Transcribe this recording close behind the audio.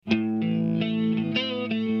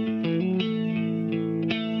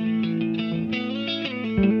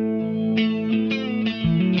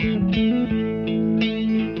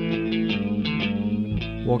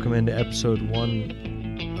Welcome into episode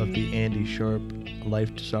 1 of the Andy Sharp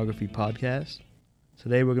Life Discography podcast.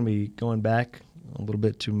 Today we're going to be going back a little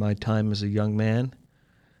bit to my time as a young man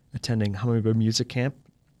attending Hummingbird Music Camp,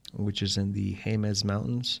 which is in the Jemez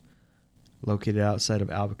Mountains, located outside of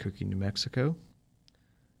Albuquerque, New Mexico.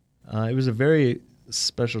 It was a very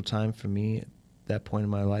special time for me at that point in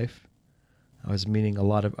my life. I was meeting a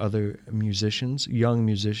lot of other musicians, young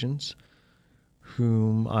musicians,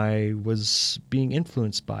 whom I was being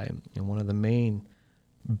influenced by. And one of the main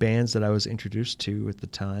bands that I was introduced to at the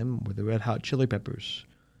time were the Red Hot Chili Peppers,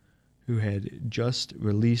 who had just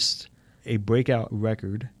released a breakout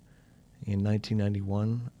record in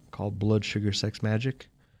 1991 called Blood Sugar Sex Magik.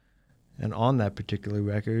 And on that particular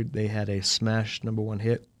record, they had a smash number one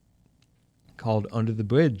hit called Under the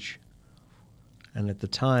Bridge. And at the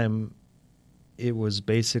time, it was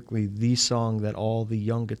basically the song that all the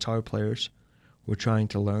young guitar players were trying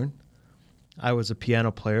to learn. I was a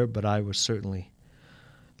piano player, but I was certainly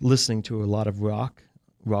listening to a lot of rock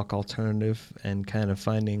alternative, and kind of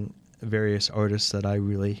finding various artists that I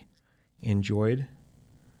really enjoyed.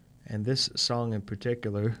 And this song in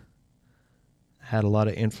particular had a lot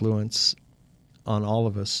of influence on all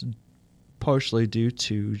of us, partially due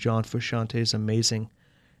to John Frusciante's amazing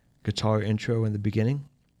guitar intro in the beginning.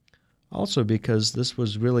 Also because this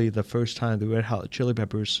was really the first time the Red Hot Chili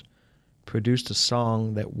Peppers produced a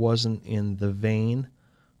song that wasn't in the vein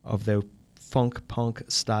of their funk punk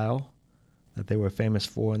style that they were famous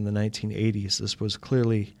for in the 1980s. This was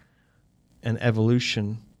clearly an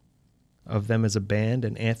evolution of them as a band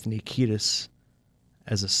and Anthony Kiedis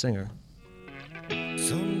as a singer.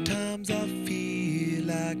 Sometimes I feel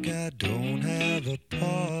like I don't have a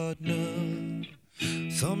partner.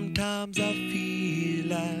 Sometimes I feel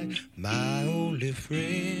like my only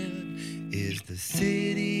friend is the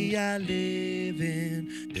city I live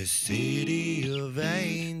in, the city of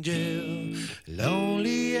angels.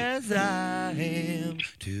 Lonely as I am,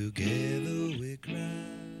 together we cry.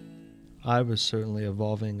 I was certainly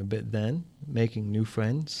evolving a bit then, making new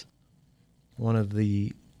friends. One of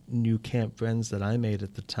the new camp friends that I made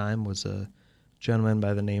at the time was a gentleman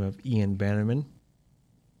by the name of Ian Bannerman,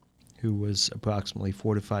 who was approximately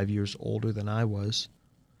 4 to 5 years older than I was.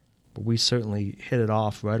 But we certainly hit it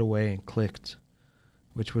off right away and clicked,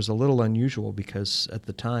 which was a little unusual because at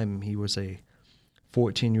the time he was a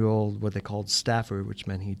 14-year-old, what they called staffer, which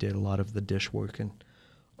meant he did a lot of the dish work and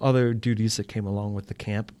other duties that came along with the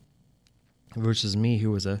camp, versus me, who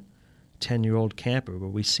was a 10-year-old camper. But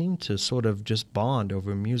we seemed to sort of just bond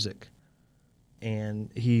over music.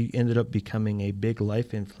 And he ended up becoming a big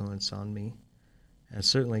life influence on me, and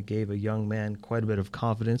certainly gave a young man quite a bit of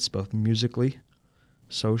confidence, both musically,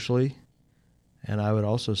 socially, and I would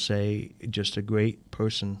also say just a great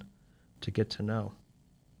person to get to know.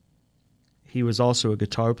 He was also a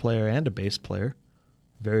guitar player and a bass player,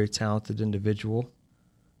 very talented individual,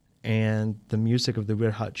 and the music of the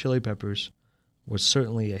Red Hot Chili Peppers was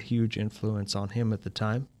certainly a huge influence on him at the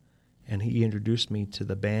time, and he introduced me to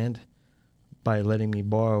the band by letting me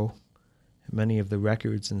borrow many of the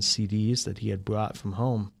records and CDs that he had brought from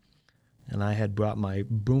home. And I had brought my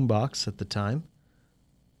boombox at the time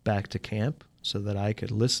back to camp so that I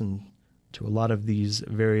could listen to a lot of these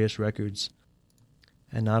various records.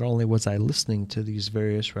 And not only was I listening to these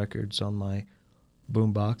various records on my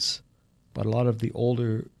boombox, but a lot of the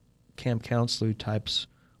older camp counselor types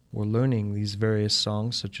were learning these various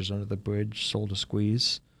songs, such as Under the Bridge, Soul to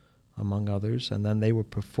Squeeze, among others, and then they were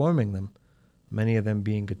performing them, many of them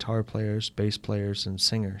being guitar players, bass players, and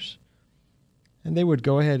singers. And they would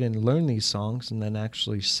go ahead and learn these songs and then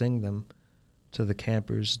actually sing them to the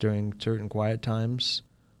campers during certain quiet times,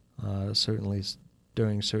 certainly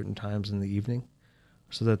during certain times in the evening,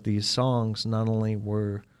 so that these songs not only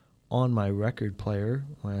were on my record player,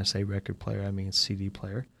 when I say record player, I mean CD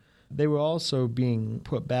player, they were also being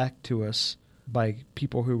put back to us by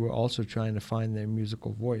people who were also trying to find their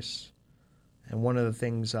musical voice. And one of the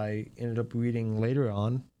things I ended up reading later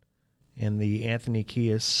on in the Anthony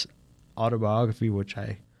Kiedis autobiography, which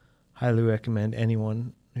I highly recommend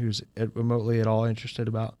anyone who's remotely at all interested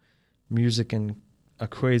about music and a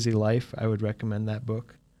crazy life, I would recommend that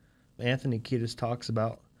book. Anthony Kiedis talks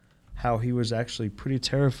about how he was actually pretty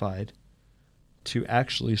terrified to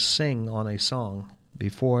actually sing on a song.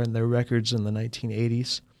 Before, in their records in the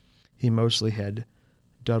 1980s, he mostly had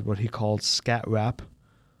done what he called scat rap,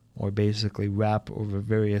 or basically rap over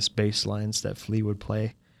various bass lines that Flea would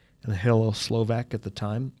play. And Hillel Slovak at the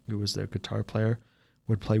time, who was their guitar player,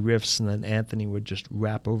 would play riffs, and then Anthony would just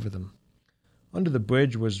rap over them. Under the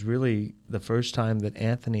Bridge was really the first time that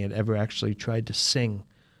Anthony had ever actually tried to sing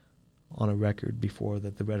on a record before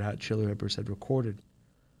that the Red Hot Chili Peppers had recorded.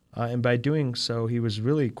 And by doing so, he was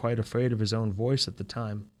really quite afraid of his own voice at the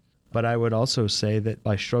time. But I would also say that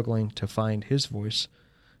by struggling to find his voice,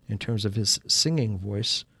 in terms of his singing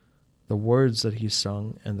voice, the words that he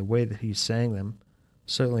sung and the way that he sang them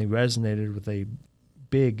certainly resonated with a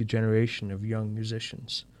big generation of young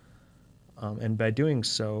musicians. And by doing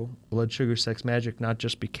so, Blood Sugar Sex Magik not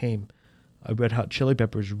just became a Red Hot Chili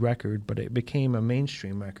Peppers record, but it became a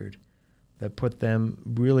mainstream record that put them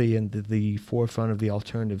really into the forefront of the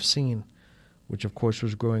alternative scene, which of course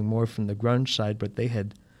was growing more from the grunge side, but they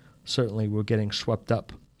had certainly were getting swept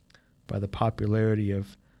up by the popularity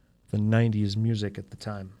of the 90s music at the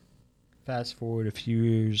time. Fast forward a few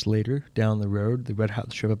years later, down the road, the Red Hot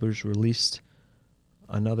Chili Peppers released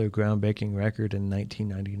another groundbreaking record in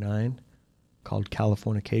 1999 called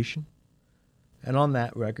Californication. And on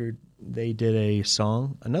that record, they did a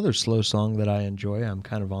song, another slow song that I enjoy. I'm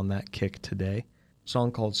kind of on that kick today. A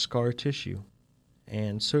song called Scar Tissue.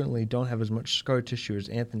 And certainly don't have as much scar tissue as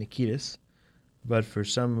Anthony Kiedis, but for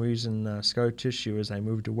some reason, Scar Tissue, as I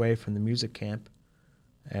moved away from the music camp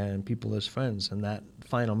and people as friends, and that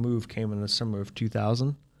final move came in the summer of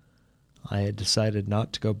 2000. I had decided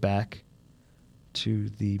not to go back to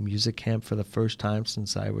the music camp for the first time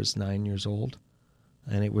since I was 9 years old,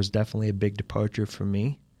 and it was definitely a big departure for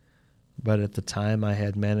me. But at the time, I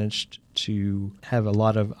had managed to have a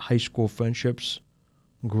lot of high school friendships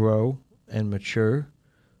grow and mature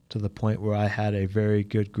to the point where I had a very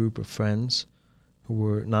good group of friends who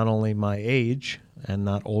were not only my age and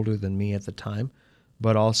not older than me at the time,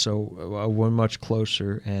 but also were much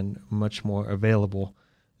closer and much more available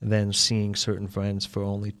than seeing certain friends for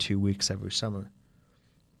only 2 weeks every summer.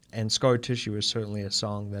 And Scar Tissue is certainly a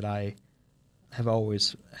song that I have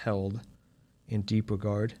always held in deep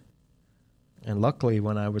regard. And luckily,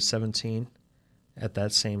 when I was 17, at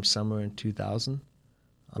that same summer in 2000,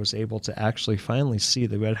 I was able to actually finally see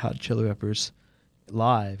the Red Hot Chili Peppers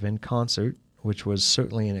live in concert, which was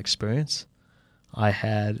certainly an experience. I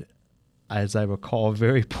had, as I recall,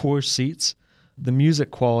 very poor seats. The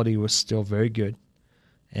music quality was still very good,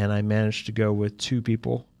 and I managed to go with two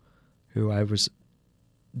people who I was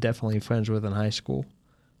definitely friends with in high school,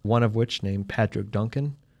 one of which named Patrick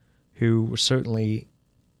Duncan, who was certainly,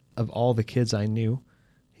 of all the kids I knew,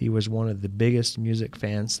 he was one of the biggest music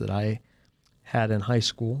fans that I had in high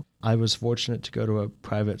school. I was fortunate to go to a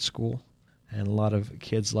private school, and a lot of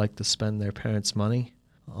kids like to spend their parents' money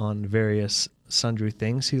on various sundry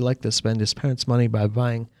things. He liked to spend his parents' money by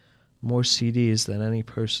buying more CDs than any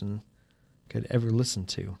person could ever listen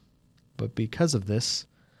to. But because of this,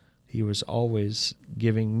 he was always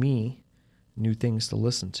giving me new things to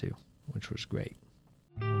listen to, which was great.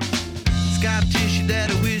 Scar tissue that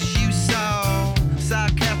I wish you saw.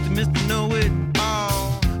 Sarcastic Mr.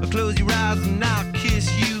 Know-It-All. Close your eyes and I'll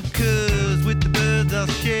kiss you, 'cause with the birds I'll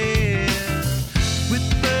share. With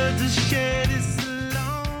the birds I'll share this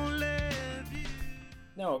lonely view.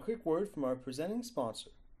 Now, a quick word from our presenting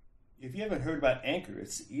sponsor. If you haven't heard about Anchor,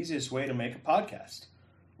 it's the easiest way to make a podcast.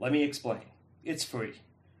 Let me explain. It's free.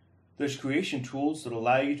 There's creation tools that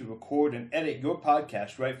allow you to record and edit your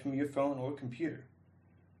podcast right from your phone or computer.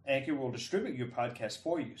 Anchor will distribute your podcast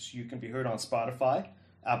for you so you can be heard on Spotify,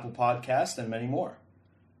 Apple Podcasts, and many more.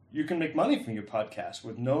 You can make money from your podcast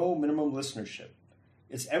with no minimum listenership.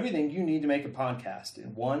 It's everything you need to make a podcast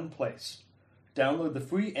in one place. Download the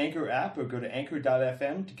free Anchor app or go to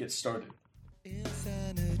anchor.fm to get started.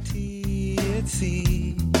 Insanity, it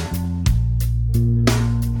seems,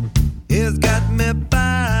 it's got me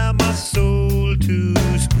by my soul to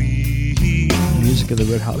squeeze. The music of the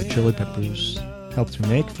Red Hot Chili Peppers helped me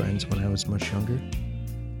make friends when I was much younger,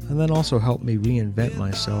 and then also helped me reinvent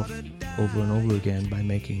myself over and over again by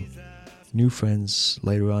making new friends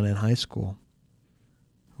later on in high school,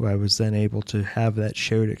 where I was then able to have that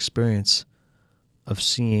shared experience of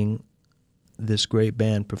seeing this great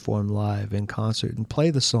band perform live in concert and play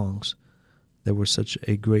the songs that were such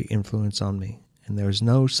a great influence on me. And there is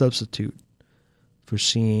no substitute for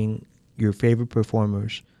seeing your favorite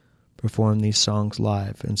performers perform these songs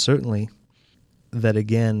live. And certainly that,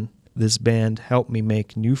 again, this band helped me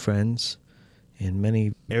make new friends in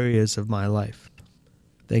many areas of my life.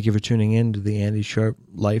 Thank you for tuning in to the Andy Sharp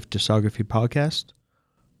Life Discography Podcast.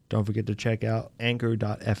 Don't forget to check out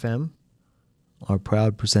Anchor.fm, our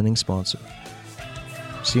proud presenting sponsor.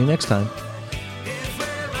 See you next time.